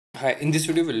Hi, in this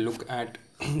video we'll look at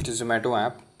the Zomato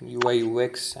app, UI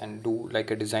UX, and do like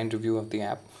a design review of the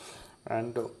app,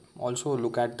 and also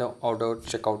look at the order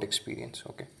checkout experience.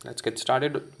 Okay, let's get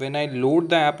started. When I load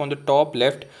the app, on the top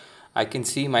left I can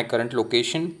see my current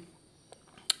location,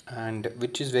 and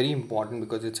which is very important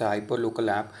because it's a hyper local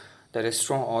app. The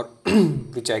restaurant or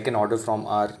which I can order from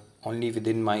are only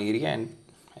within my area,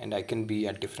 and I can be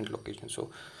at different locations.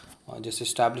 So just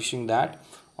establishing that.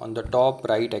 On the top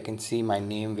right I can see my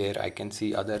name, where I can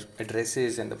see other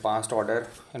addresses and the past order,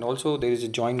 and also there is a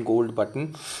join gold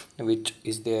button, which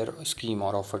is their scheme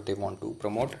or offer they want to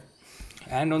promote.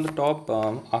 And on the top,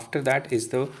 after that is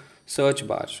the search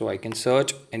bar, so I can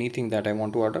search anything that I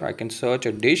want to order. I can search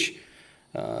a dish,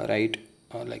 right,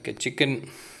 like a chicken.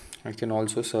 I can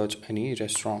also search any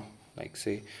restaurant, like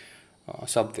say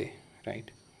Subway,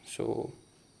 right? So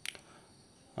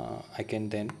I can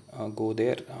then go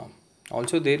there.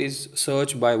 Also there is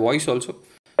search by voice also,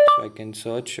 so I can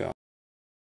search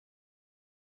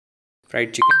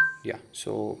fried chicken. Yeah,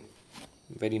 so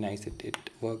very nice, it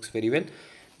works very well.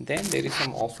 Then there is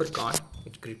some offer card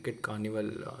with cricket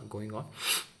carnival going on.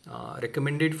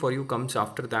 Recommended for you comes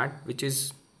after that, which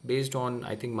is based on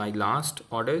I think my last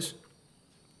orders,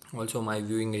 also my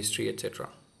viewing history, etc.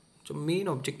 So main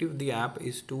objective of the app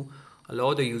is to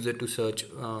allow the user to search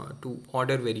to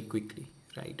order very quickly,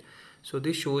 right? So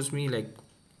this shows me like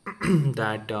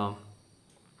that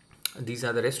these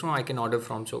are the restaurant I can order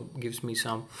from, so gives me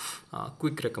some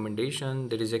quick recommendation.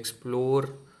 There is explore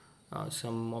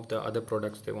some of the other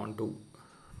products they want to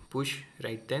push,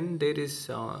 right? Then there is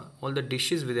all the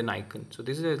dishes with an icon, so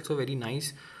this is also very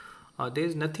nice.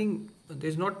 There's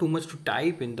not too much to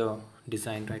type in the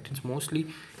design, right? It's mostly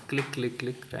click click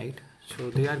click, right?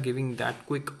 So they are giving that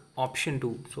quick option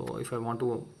to, so if I want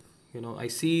to, I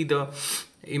see the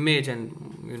image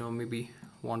and maybe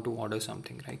want to order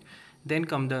something, right? Then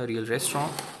come the real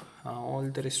restaurant. All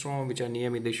the restaurant which are near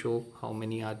me, they show how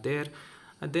many are there.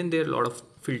 And then there are a lot of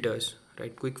filters,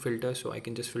 right? Quick filters, so I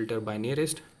can just filter by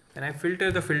nearest. When I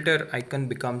filter, the filter icon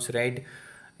becomes red,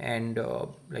 and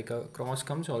like a cross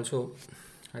comes. Also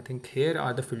I think here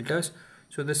are the filters,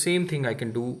 so the same thing I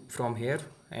can do from here,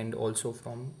 and also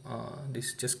from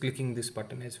this, just clicking this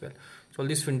button as well. So all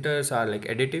these filters are like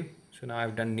additive. So now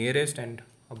I've done nearest and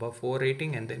above 4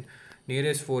 rating, and then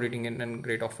nearest 4 rating, and then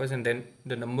great offers, and then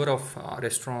the number of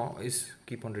restaurant is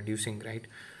keep on reducing, right?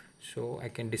 So I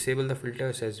can disable the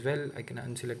filters as well. I can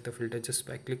unselect the filter just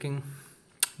by clicking.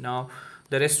 Now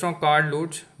the restaurant card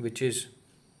loads, which is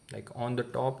like on the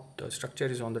top. The structure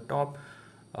is on the top.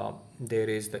 There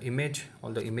is the image,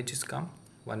 all the images come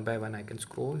one by one. I can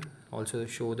scroll, also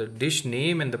show the dish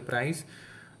name and the price.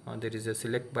 There is a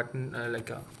select button, like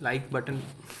a like button,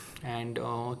 and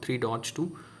 3 dots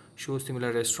to show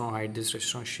similar restaurant, hide this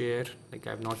restaurant, share, like I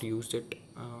have not used it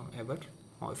ever.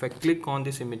 If I click on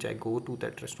this image, I go to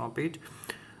that restaurant page.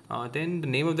 Then the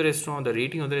name of the restaurant, the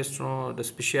rating of the restaurant, the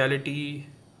specialty,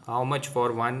 how much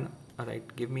for one, right?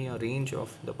 Give me a range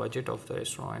of the budget of the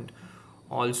restaurant, and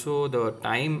also the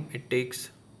time it takes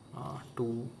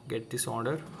to get this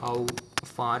order, how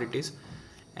far it is,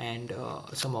 and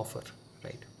some offer,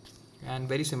 right? And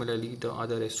very similarly the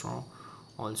other restaurant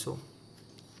also,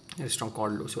 restaurant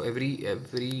card. So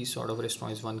every sort of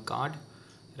restaurant is one card,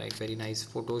 right? Very nice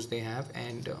photos they have,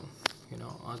 and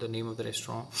the name of the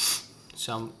restaurant,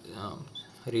 some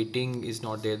rating is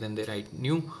not there, then they write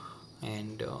new,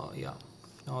 and yeah.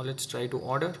 Now let's try to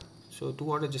order. So to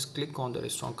order, just click on the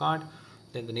restaurant card,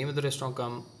 then the name of the restaurant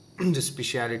come, the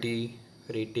specialty,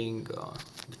 rating,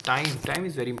 the time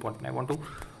is very important. I want to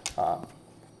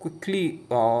quickly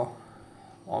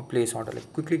place order,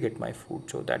 like quickly get my food,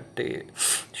 so that they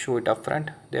show it up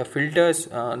front. There are filters,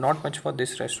 not much for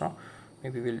this restaurant.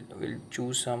 Maybe we'll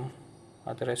choose some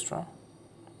other restaurant.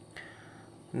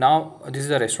 Now this is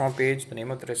the restaurant page, the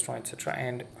name of the restaurant, etc.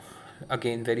 And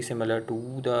again, very similar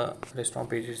to the restaurant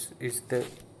page is the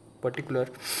particular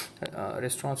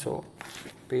restaurant. So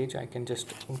page, I can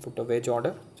just input a veg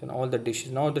order, so all the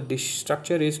dishes. Now the dish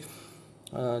structure is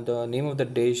the name of the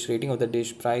dish, rating of the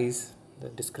dish, price, the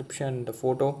description, the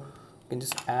photo. You can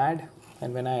just add,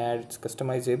 and when I add, it's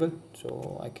customizable,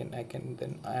 so I can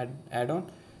then add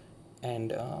on,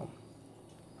 and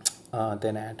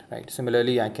then add, right?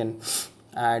 Similarly I can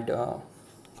add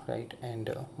right, and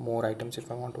more items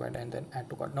if I want to add, and then add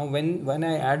to cart. Now when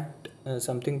I add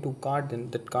something to cart,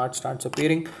 then that cart starts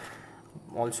appearing.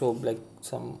 Also like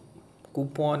some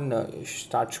coupon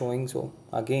start showing. So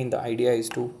again, the idea is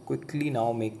to quickly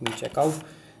now make me check out,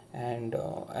 and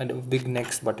a big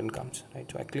next button comes, right?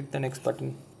 So I click the next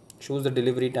button, shows the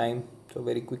delivery time, so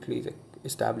very quickly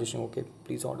establishing, okay,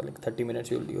 please order, like 30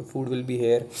 minutes your food will be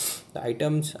here. The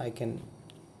items, I can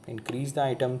increase the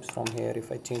items from here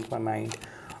if I change my mind,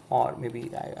 or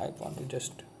maybe I want to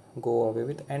just go away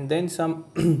with. And then some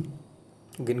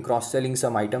again cross selling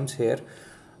some items here,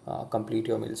 complete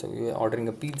your meal. So you're ordering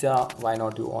a pizza, why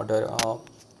not you order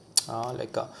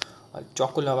like a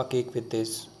chocolava cake with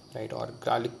this, right, or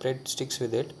garlic bread sticks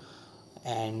with it.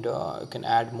 And you can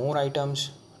add more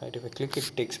items, right? If I click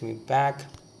it takes me back,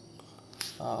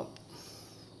 uh,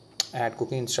 add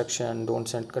cooking instruction, don't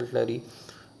send cutlery,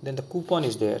 then the coupon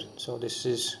is there. So this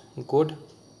is good,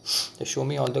 they show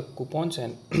me all the coupons,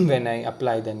 and when I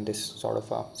apply, then this sort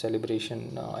of a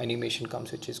celebration animation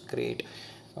comes, which is great.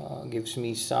 Gives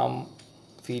me some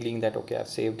feeling that okay, I've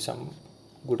saved some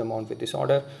good amount with this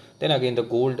order. Then again the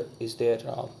gold is there,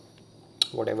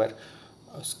 whatever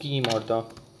scheme or the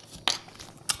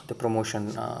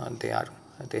promotion they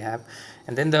have.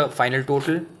 And then the final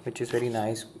total, which is very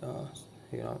nice.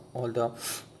 All the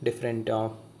different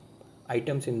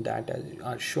items in that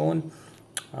are shown.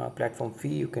 Platform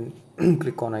fee, you can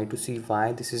click on it to see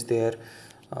why this is there.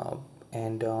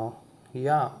 And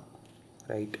yeah,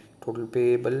 right, total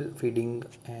payable, feeding,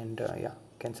 and yeah,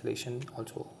 cancellation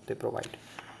also they provide.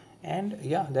 And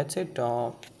yeah, that's it.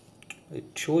 It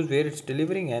shows where it's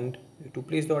delivering, and to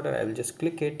place the order I will just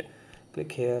click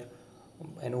here.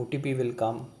 An OTP will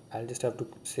come, I'll just have to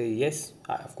say yes.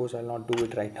 Of course I'll not do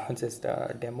it right now, it's just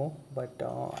a demo, but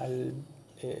I'll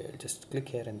just click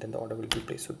here, and then the order will be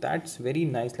placed. So that's very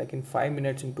nice, like in 5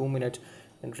 minutes, in 2 minutes,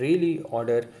 and really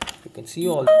order. You can see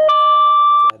all the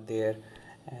options which are there.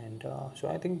 And so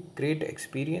I think great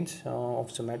experience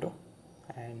of Zomato,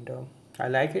 and I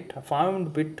like it. I found a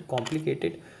bit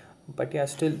complicated, but yeah,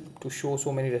 still to show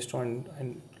so many restaurants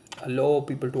and allow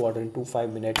people to order in 5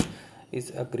 minutes is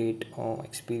a great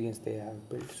experience they have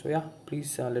built. So yeah,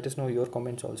 please let us know your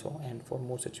comments also, and for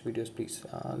more such videos please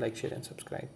like, share and subscribe.